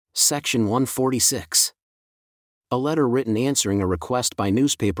Section 146. A letter written answering a request by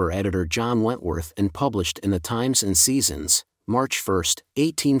newspaper editor John Wentworth and published in the Times and Seasons, March 1,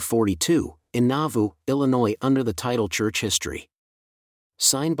 1842, in Nauvoo, Illinois under the title Church History.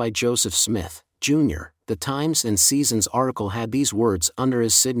 Signed by Joseph Smith, Jr., the Times and Seasons article had these words under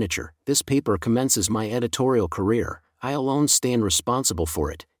his signature: "This paper commences my editorial career. I alone stand responsible for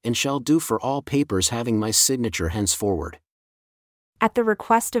it, and shall do for all papers having my signature henceforward." At the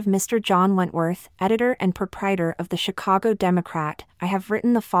request of Mr. John Wentworth, editor and proprietor of the Chicago Democrat, I have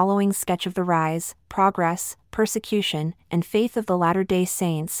written the following sketch of the rise, progress, persecution, and faith of the Latter-day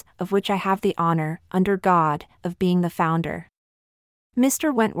Saints, of which I have the honor, under God, of being the founder.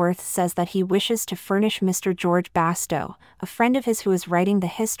 Mr. Wentworth says that he wishes to furnish Mr. George Bastow, a friend of his who is writing the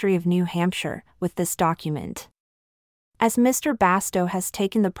history of New Hampshire, with this document. As Mr. Bastow has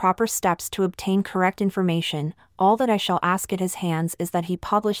taken the proper steps to obtain correct information, all that I shall ask at his hands is that he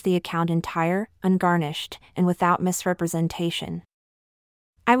publish the account entire, ungarnished, and without misrepresentation.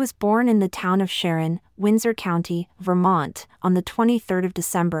 I was born in the town of Sharon, Windsor County, Vermont, on the 23rd of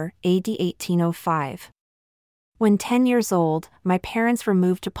December, A.D. 1805. When 10 years old, my parents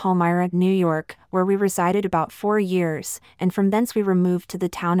removed to Palmyra, New York, where we resided about 4 years, and from thence we removed to the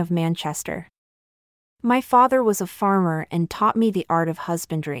town of Manchester. My father was a farmer and taught me the art of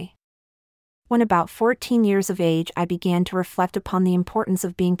husbandry. When about 14 years of age, I began to reflect upon the importance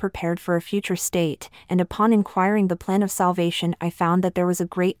of being prepared for a future state, and upon inquiring the plan of salvation, I found that there was a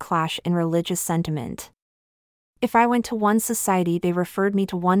great clash in religious sentiment. If I went to one society, they referred me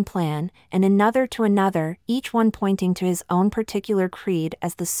to one plan, and another to another, each one pointing to his own particular creed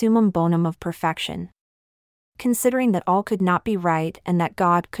as the summum bonum of perfection. Considering that all could not be right and that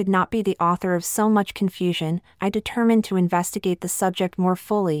God could not be the author of so much confusion, I determined to investigate the subject more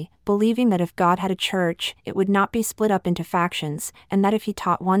fully, believing that if God had a church, it would not be split up into factions, and that if he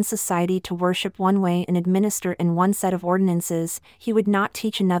taught one society to worship one way and administer in one set of ordinances, he would not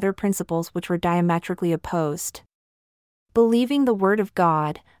teach another principles which were diametrically opposed. Believing the word of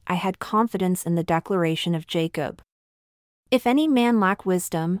God, I had confidence in the declaration of Jacob. If any man lack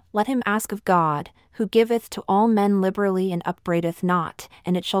wisdom, let him ask of God, who giveth to all men liberally and upbraideth not,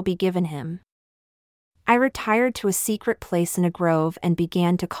 and it shall be given him. I retired to a secret place in a grove and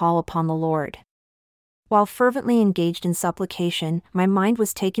began to call upon the Lord. While fervently engaged in supplication, my mind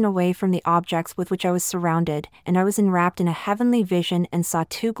was taken away from the objects with which I was surrounded, and I was enwrapped in a heavenly vision and saw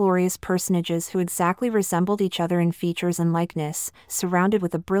two glorious personages who exactly resembled each other in features and likeness, surrounded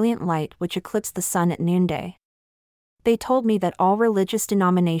with a brilliant light which eclipsed the sun at noonday. They told me that all religious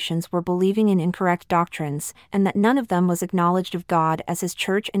denominations were believing in incorrect doctrines, and that none of them was acknowledged of God as his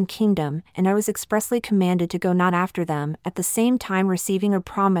church and kingdom, and I was expressly commanded to go not after them, at the same time receiving a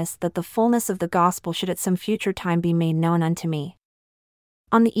promise that the fullness of the gospel should at some future time be made known unto me.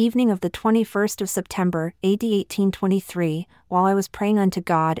 On the evening of the 21st of September, A.D. 1823, while I was praying unto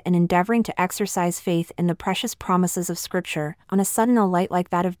God and endeavoring to exercise faith in the precious promises of Scripture, on a sudden a light like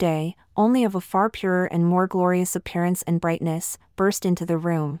that of day, only of a far purer and more glorious appearance and brightness, burst into the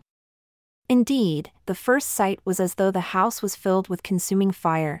room. Indeed, the first sight was as though the house was filled with consuming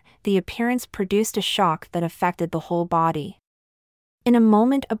fire. The appearance produced a shock that affected the whole body. In a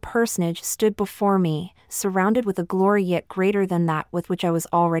moment a personage stood before me, surrounded with a glory yet greater than that with which I was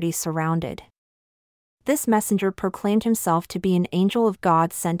already surrounded. This messenger proclaimed himself to be an angel of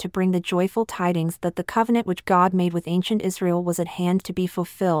God sent to bring the joyful tidings that the covenant which God made with ancient Israel was at hand to be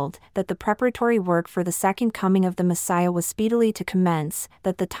fulfilled, that the preparatory work for the second coming of the Messiah was speedily to commence,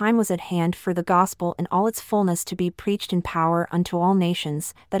 that the time was at hand for the gospel in all its fullness to be preached in power unto all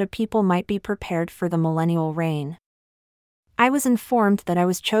nations, that a people might be prepared for the millennial reign. I was informed that I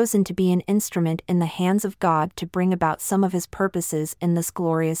was chosen to be an instrument in the hands of God to bring about some of his purposes in this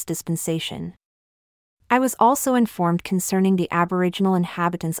glorious dispensation. I was also informed concerning the aboriginal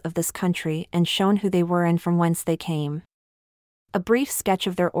inhabitants of this country and shown who they were and from whence they came. A brief sketch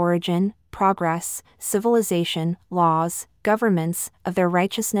of their origin, progress, civilization, laws, governments, of their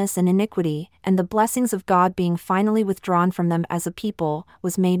righteousness and iniquity, and the blessings of God being finally withdrawn from them as a people,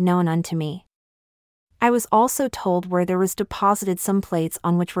 was made known unto me. I was also told where there was deposited some plates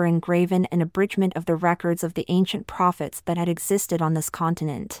on which were engraven an abridgment of the records of the ancient prophets that had existed on this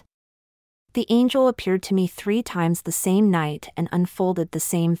continent. The angel appeared to me 3 times the same night and unfolded the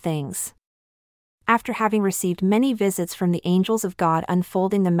same things. After having received many visits from the angels of God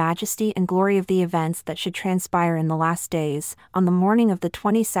unfolding the majesty and glory of the events that should transpire in the last days, on the morning of the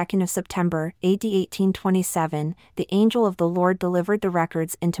 22nd of September, A.D. 1827, the angel of the Lord delivered the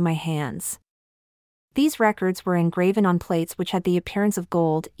records into my hands. These records were engraven on plates which had the appearance of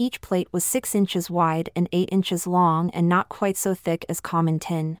gold. Each plate was 6 inches wide and 8 inches long and not quite so thick as common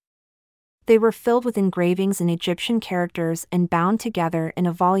tin. They were filled with engravings in Egyptian characters and bound together in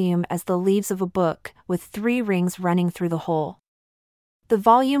a volume as the leaves of a book, with 3 rings running through the whole. The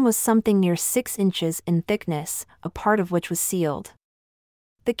volume was something near 6 inches in thickness, a part of which was sealed.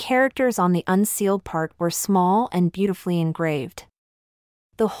 The characters on the unsealed part were small and beautifully engraved.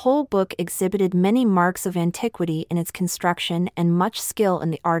 The whole book exhibited many marks of antiquity in its construction and much skill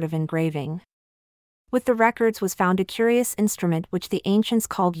in the art of engraving. With the records was found a curious instrument which the ancients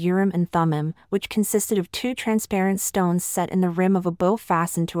called Urim and Thummim, which consisted of 2 transparent stones set in the rim of a bow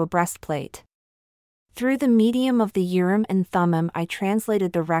fastened to a breastplate. Through the medium of the Urim and Thummim I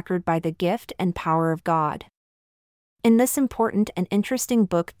translated the record by the gift and power of God. In this important and interesting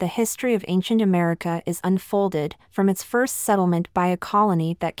book the history of ancient America is unfolded, from its first settlement by a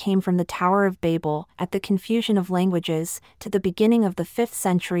colony that came from the Tower of Babel, at the confusion of languages, to the beginning of the 5th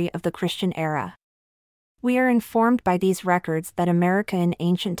century of the Christian era. We are informed by these records that America in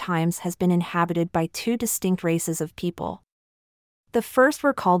ancient times has been inhabited by 2 distinct races of people. The first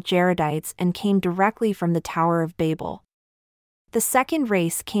were called Jaredites and came directly from the Tower of Babel. The second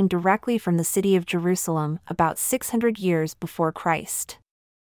race came directly from the city of Jerusalem, about 600 years before Christ.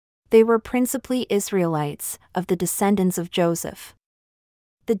 They were principally Israelites, of the descendants of Joseph.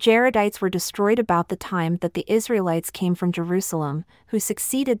 The Jaredites were destroyed about the time that the Israelites came from Jerusalem, who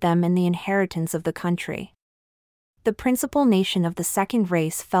succeeded them in the inheritance of the country. The principal nation of the second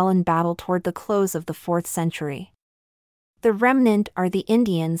race fell in battle toward the close of the 4th century. The remnant are the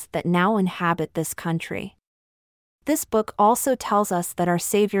Indians that now inhabit this country. This book also tells us that our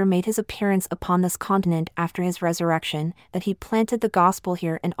Savior made his appearance upon this continent after his resurrection, that he planted the gospel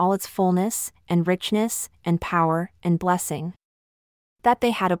here in all its fullness, and richness, and power, and blessing. That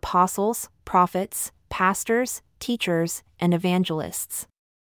they had apostles, prophets, pastors, teachers, and evangelists.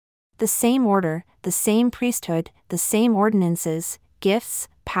 The same order, the same priesthood, the same ordinances, gifts,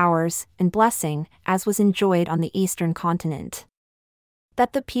 powers, and blessing, as was enjoyed on the eastern continent.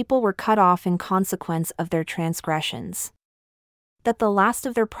 That the people were cut off in consequence of their transgressions. That the last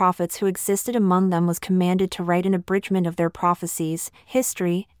of their prophets who existed among them was commanded to write an abridgment of their prophecies,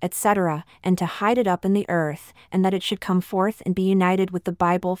 history, etc., and to hide it up in the earth, and that it should come forth and be united with the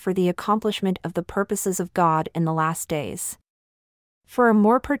Bible for the accomplishment of the purposes of God in the last days. For a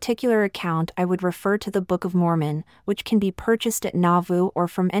more particular account I would refer to the Book of Mormon, which can be purchased at Nauvoo or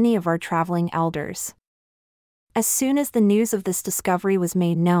from any of our traveling elders. As soon as the news of this discovery was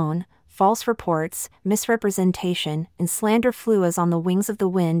made known, false reports, misrepresentation, and slander flew as on the wings of the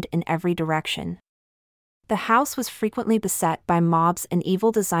wind in every direction. The house was frequently beset by mobs and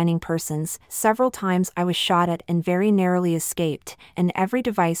evil-designing persons. Several times I was shot at and very narrowly escaped, and every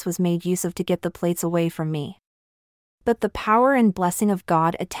device was made use of to get the plates away from me. But the power and blessing of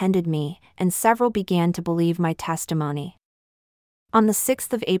God attended me, and several began to believe my testimony. On the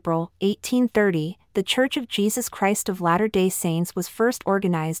 6th of April, 1830, the Church of Jesus Christ of Latter-day Saints was first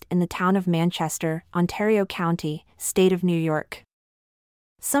organized in the town of Manchester, Ontario County, State of New York.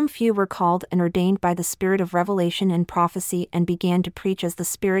 Some few were called and ordained by the Spirit of revelation and prophecy and began to preach as the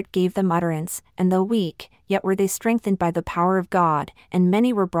Spirit gave them utterance, and though weak, yet were they strengthened by the power of God, and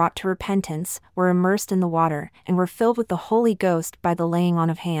many were brought to repentance, were immersed in the water, and were filled with the Holy Ghost by the laying on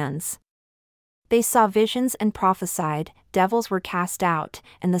of hands. They saw visions and prophesied, devils were cast out,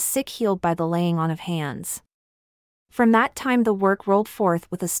 and the sick healed by the laying on of hands. From that time the work rolled forth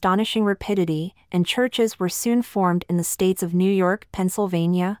with astonishing rapidity, and churches were soon formed in the states of New York,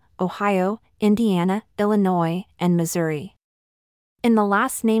 Pennsylvania, Ohio, Indiana, Illinois, and Missouri. In the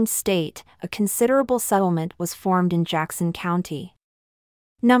last named state, a considerable settlement was formed in Jackson County.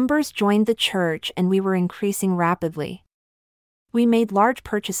 Numbers joined the church and we were increasing rapidly. We made large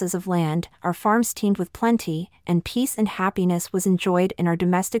purchases of land, our farms teemed with plenty, and peace and happiness was enjoyed in our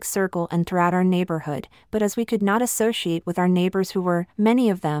domestic circle and throughout our neighborhood, but as we could not associate with our neighbors who were, many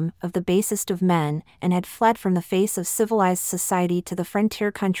of them, of the basest of men, and had fled from the face of civilized society to the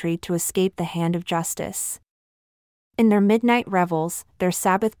frontier country to escape the hand of justice. In their midnight revels, their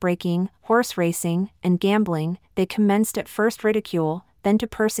Sabbath breaking, horse racing, and gambling, they commenced at first ridicule, then to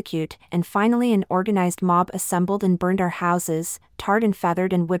persecute, and finally an organized mob assembled and burned our houses, tarred and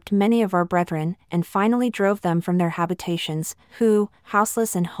feathered and whipped many of our brethren, and finally drove them from their habitations, who,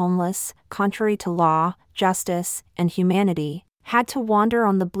 houseless and homeless, contrary to law, justice, and humanity, had to wander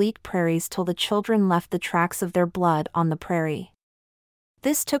on the bleak prairies till the children left the tracks of their blood on the prairie.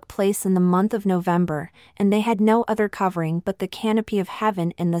 This took place in the month of November, and they had no other covering but the canopy of heaven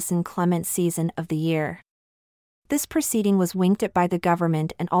in this inclement season of the year. This proceeding was winked at by the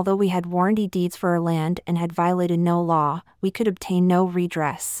government, and although we had warranty deeds for our land and had violated no law, we could obtain no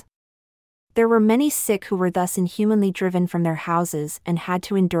redress. There were many sick who were thus inhumanly driven from their houses and had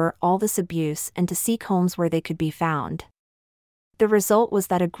to endure all this abuse and to seek homes where they could be found. The result was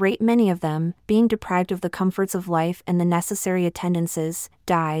that a great many of them, being deprived of the comforts of life and the necessary attendances,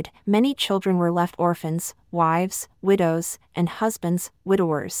 died. Many children were left orphans, wives, widows, and husbands,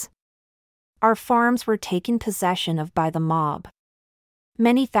 widowers. Our farms were taken possession of by the mob.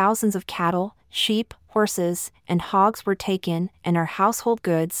 Many thousands of cattle, sheep, horses, and hogs were taken, and our household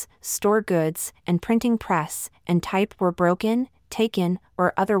goods, store goods, and printing press, and type were broken, taken,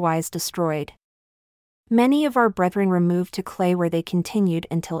 or otherwise destroyed. Many of our brethren removed to Clay, where they continued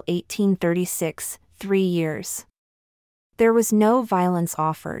until 1836, 3 years. There was no violence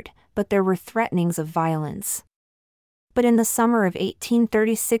offered, but there were threatenings of violence. But in the summer of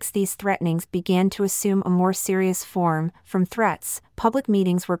 1836 these threatenings began to assume a more serious form. From threats, public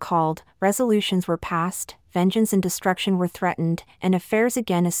meetings were called, resolutions were passed, vengeance and destruction were threatened, and affairs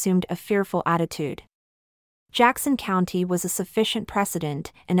again assumed a fearful attitude. Jackson County was a sufficient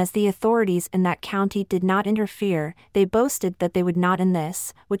precedent, and as the authorities in that county did not interfere, they boasted that they would not in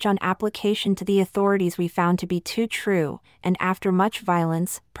this, which on application to the authorities we found to be too true, and after much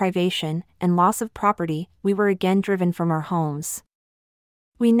violence, privation, and loss of property, we were again driven from our homes.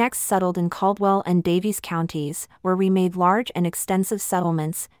 We next settled in Caldwell and Daviess counties, where we made large and extensive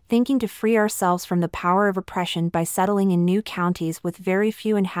settlements, thinking to free ourselves from the power of oppression by settling in new counties with very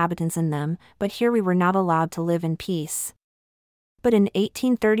few inhabitants in them, but here we were not allowed to live in peace. But in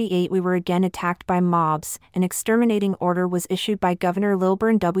 1838 we were again attacked by mobs. An exterminating order was issued by Governor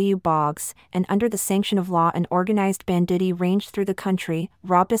Lilburn W. Boggs, and under the sanction of law an organized banditti ranged through the country,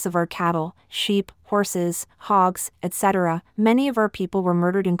 robbed us of our cattle, sheep, horses, hogs, etc. Many of our people were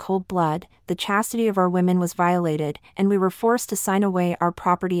murdered in cold blood, the chastity of our women was violated, and we were forced to sign away our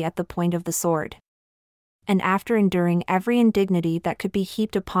property at the point of the sword. And after enduring every indignity that could be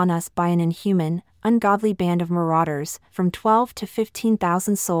heaped upon us by an inhuman, ungodly band of marauders, from 12 to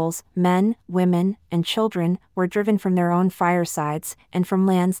 15,000 souls, men, women, and children, were driven from their own firesides, and from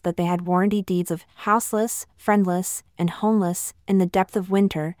lands that they had warranty deeds of, houseless, friendless, and homeless, in the depth of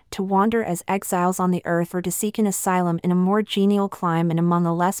winter, to wander as exiles on the earth or to seek an asylum in a more genial clime and among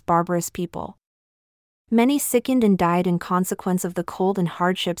a less barbarous people. Many sickened and died in consequence of the cold and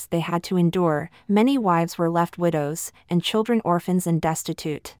hardships they had to endure. Many wives were left widows, and children orphans and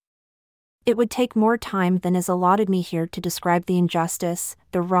destitute. It would take more time than is allotted me here to describe the injustice,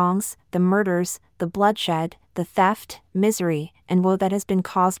 the wrongs, the murders, the bloodshed, the theft, misery, and woe that has been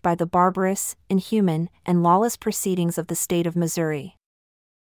caused by the barbarous, inhuman, and lawless proceedings of the state of Missouri.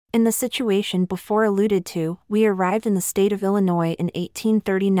 In the situation before alluded to, we arrived in the state of Illinois in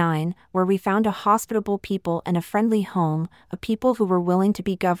 1839, where we found a hospitable people and a friendly home, a people who were willing to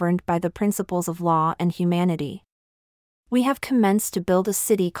be governed by the principles of law and humanity. We have commenced to build a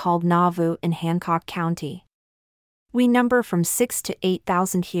city called Nauvoo in Hancock County. We number from 6,000 to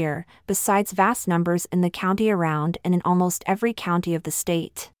 8,000 here, besides vast numbers in the county around and in almost every county of the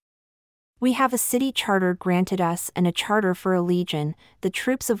state. We have a city charter granted us and a charter for a legion, the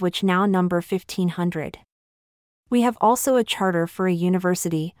troops of which now number 1,500. We have also a charter for a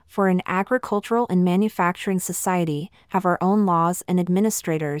university, for an agricultural and manufacturing society, have our own laws and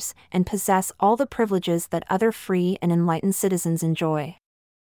administrators, and possess all the privileges that other free and enlightened citizens enjoy.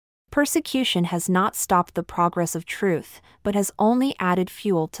 Persecution has not stopped the progress of truth, but has only added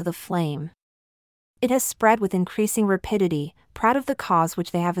fuel to the flame. It has spread with increasing rapidity, proud of the cause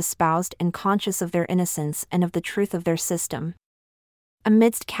which they have espoused and conscious of their innocence and of the truth of their system.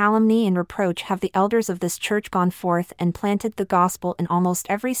 Amidst calumny and reproach have the elders of this church gone forth and planted the gospel in almost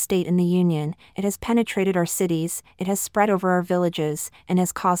every state in the Union. It has penetrated our cities, it has spread over our villages, and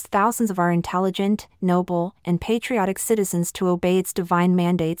has caused thousands of our intelligent, noble, and patriotic citizens to obey its divine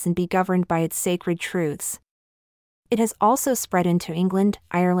mandates and be governed by its sacred truths. It has also spread into England,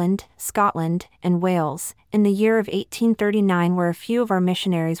 Ireland, Scotland, and Wales. In the year of 1839, where a few of our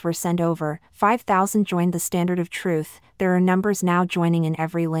missionaries were sent over, 5,000 joined the standard of truth. There are numbers now joining in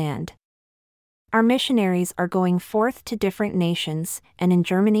every land. Our missionaries are going forth to different nations, and in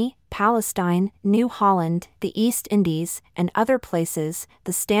Germany, Palestine, New Holland, the East Indies, and other places,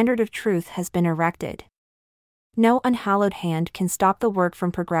 the standard of truth has been erected. No unhallowed hand can stop the work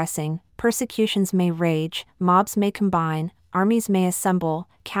from progressing. Persecutions may rage, mobs may combine, armies may assemble,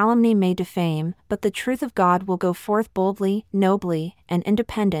 calumny may defame, but the truth of God will go forth boldly, nobly, and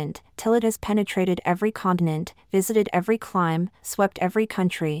independent, till it has penetrated every continent, visited every clime, swept every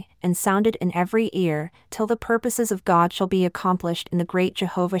country, and sounded in every ear, till the purposes of God shall be accomplished and the great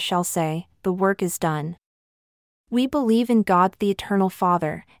Jehovah shall say, "The work is done." We believe in God the Eternal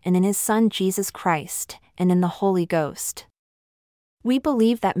Father, and in His Son Jesus Christ, and in the Holy Ghost. We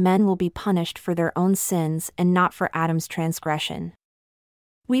believe that men will be punished for their own sins and not for Adam's transgression.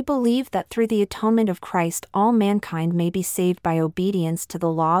 We believe that through the atonement of Christ all mankind may be saved by obedience to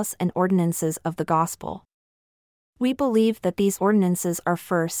the laws and ordinances of the gospel. We believe that these ordinances are: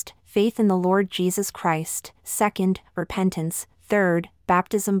 first, faith in the Lord Jesus Christ; second, repentance; third,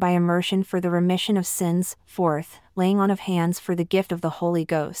 baptism by immersion for the remission of sins; fourth, laying on of hands for the gift of the Holy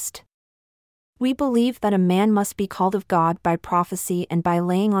Ghost. We believe that a man must be called of God by prophecy and by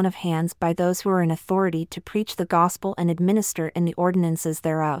laying on of hands by those who are in authority to preach the gospel and administer in the ordinances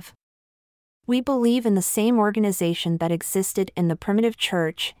thereof. We believe in the same organization that existed in the primitive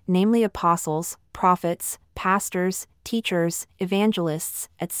church, namely apostles, prophets, pastors, teachers, evangelists,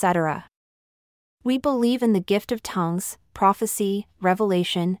 etc. We believe in the gift of tongues, prophecy,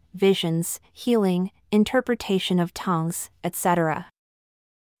 revelation, visions, healing, interpretation of tongues, etc.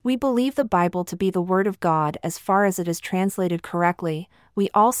 We believe the Bible to be the Word of God as far as it is translated correctly. We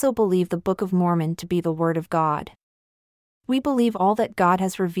also believe the Book of Mormon to be the Word of God. We believe all that God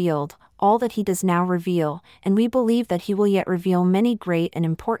has revealed, all that He does now reveal, and we believe that He will yet reveal many great and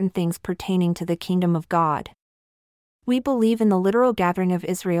important things pertaining to the kingdom of God. We believe in the literal gathering of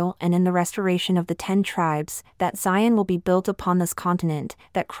Israel and in the restoration of the 10 tribes, that Zion will be built upon this continent,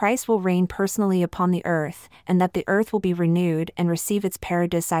 that Christ will reign personally upon the earth, and that the earth will be renewed and receive its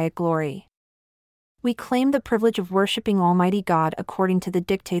paradisiac glory. We claim the privilege of worshiping Almighty God according to the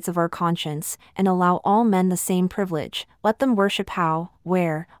dictates of our conscience, and allow all men the same privilege, let them worship how,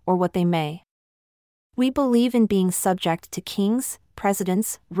 where, or what they may. We believe in being subject to kings,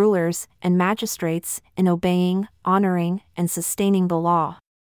 presidents, rulers, and magistrates, in obeying, honoring, and sustaining the law.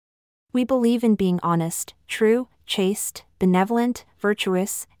 We believe in being honest, true, chaste, benevolent,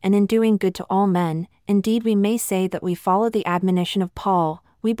 virtuous, and in doing good to all men. Indeed, we may say that we follow the admonition of Paul: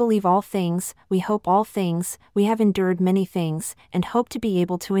 we believe all things, we hope all things, we have endured many things, and hope to be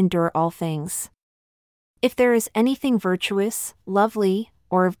able to endure all things. If there is anything virtuous, lovely,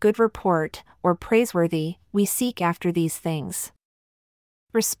 or of good report, or praiseworthy, we seek after these things.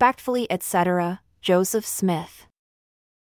 Respectfully, etc., Joseph Smith.